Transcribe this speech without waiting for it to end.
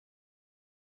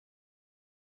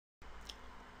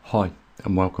Hi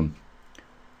and welcome.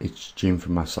 It's Jim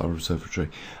from maverickstar Observatory.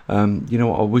 You know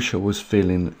what, I wish I was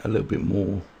feeling a little bit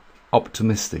more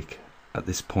optimistic at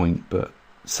this point, but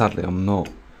sadly I'm not.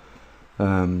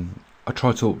 I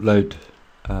tried to upload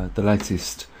the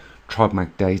latest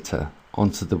TribeMag data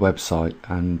onto the website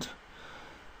and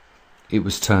it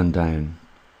was turned down,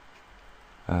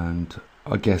 and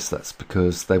I guess that's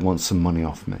because they want some money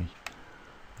off me.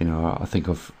 You know, I think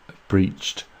I've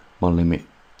breached my limit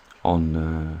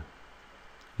on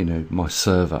my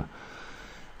server,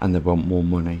 and they want more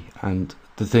money. And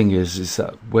the thing is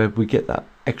that where we get that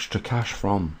extra cash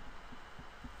from,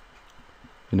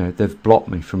 they've blocked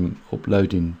me from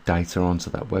uploading data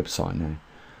onto that website now.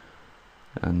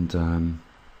 And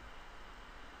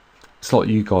it's like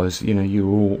you guys, you're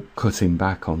all cutting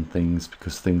back on things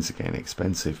because things are getting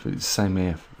expensive, but it's the same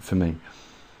here for me.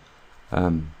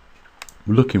 We're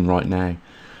looking right now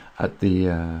at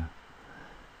the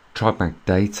TribeMag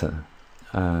data.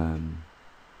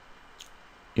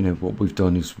 What we've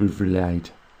done is we've relayed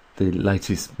the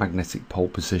latest magnetic pole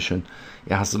position.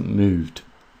 It hasn't moved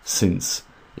since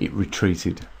it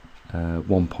retreated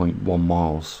 1.1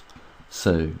 miles,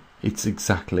 so it's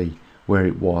exactly where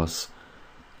it was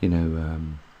a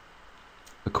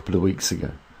couple of weeks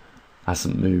ago.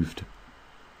 Hasn't moved.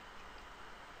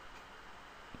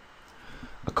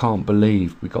 I can't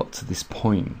believe we got to this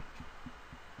point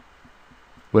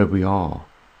where we are,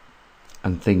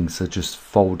 and things are just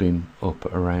folding up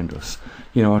around us.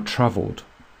 I travelled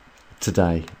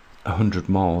today 100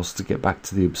 miles to get back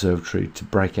to the observatory to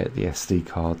break out the SD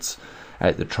cards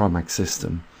out the TribeMag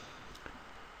system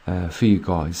for you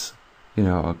guys.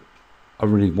 I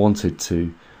really wanted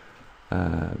to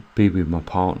be with my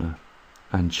partner,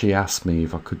 and she asked me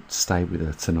if I could stay with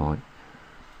her tonight,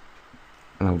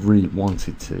 and I really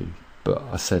wanted to, but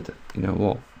I said, you know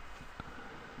what,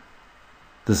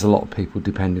 there's a lot of people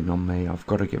depending on me. I've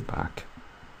got to get back,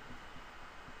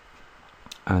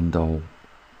 and I'll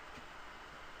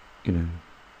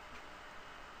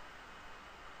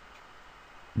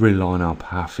realign our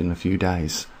path in a few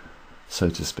days,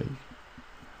 so to speak.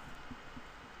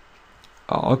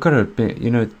 I've got to admit,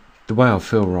 the way I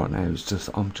feel right now is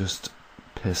I'm just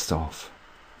pissed off.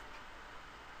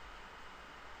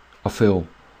 I feel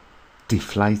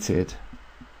deflated.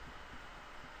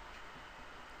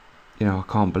 I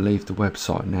can't believe the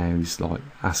website now is like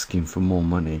asking for more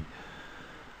money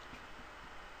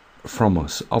from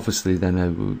us. Obviously they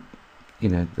know,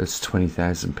 there's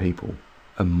 20,000 people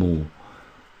and more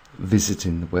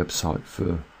visiting the website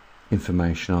for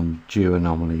information on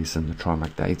geo-anomalies and the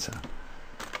TribeMag data.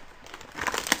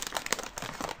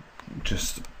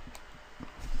 Just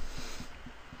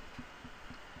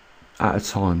at a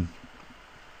time,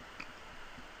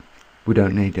 we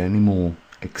don't need any more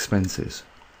expenses,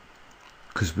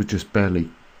 because we're just barely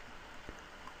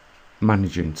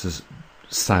managing to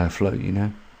stay afloat. I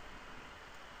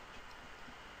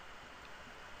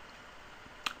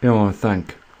want to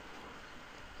thank,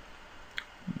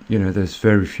 there's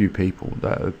very few people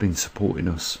that have been supporting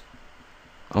us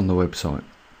on the website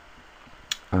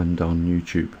and on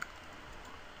YouTube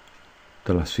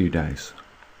the last few days.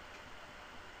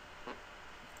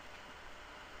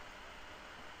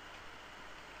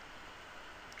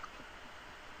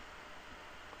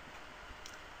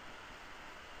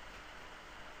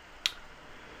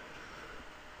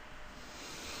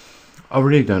 I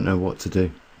really don't know what to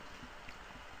do.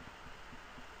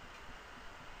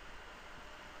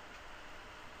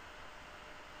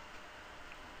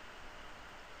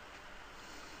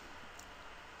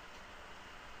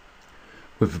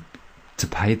 We've to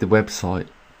pay the website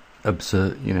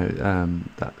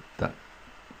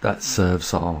that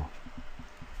serves our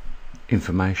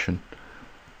information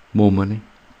more money,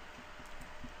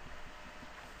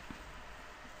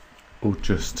 or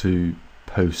just to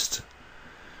post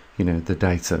the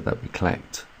data that we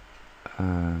collect,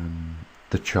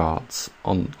 the charts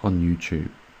on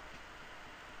YouTube.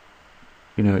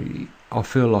 I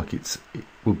feel like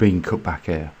we're being cut back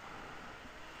here.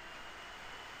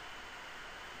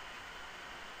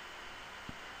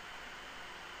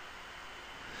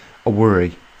 I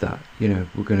worry that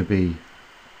we're going to be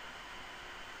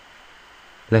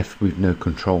left with no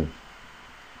control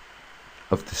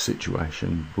of the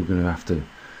situation. We're going to have to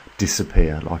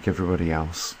disappear like everybody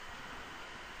else.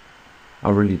 I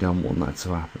really don't want that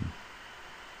to happen.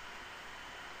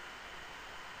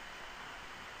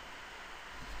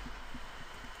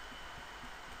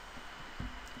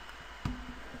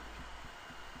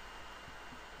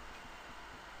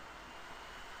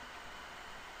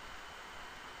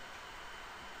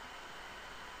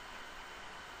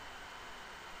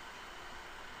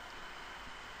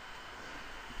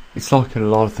 it's like in a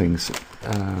lot of things,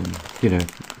 you know,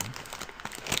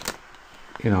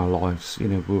 in our lives, you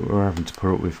know, we're having to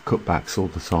put up with cutbacks all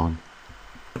the time,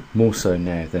 more so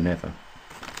now than ever.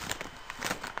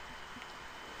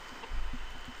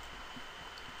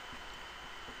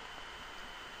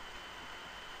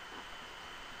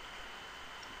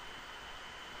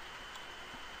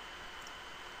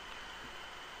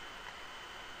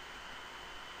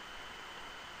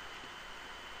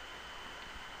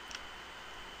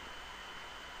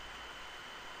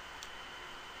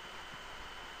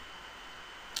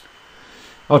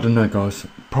 I don't know, guys,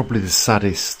 probably the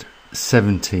saddest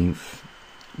 17th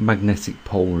magnetic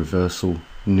pole reversal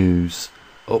news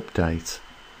update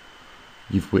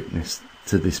you've witnessed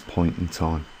to this point in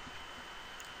time,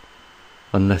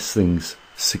 unless things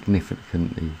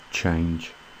significantly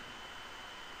change.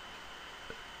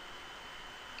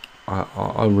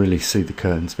 I really see the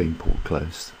curtains being pulled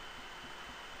closed.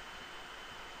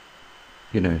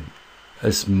 You know,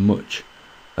 as much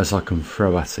as I can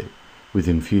throw at it with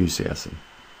enthusiasm,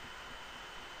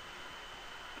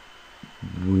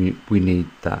 we need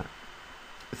that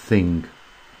thing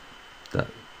that,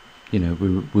 you know,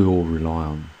 we all rely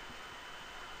on.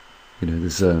 You know,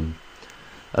 there's a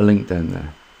link down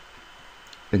there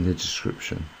in the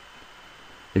description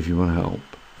if you want to help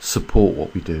support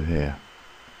what we do here,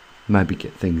 maybe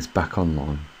get things back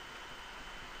online.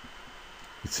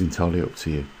 It's entirely up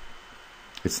to you.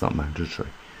 It's not mandatory.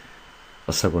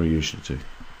 I'll say what I usually do.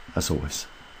 As always,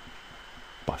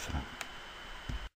 bye for now.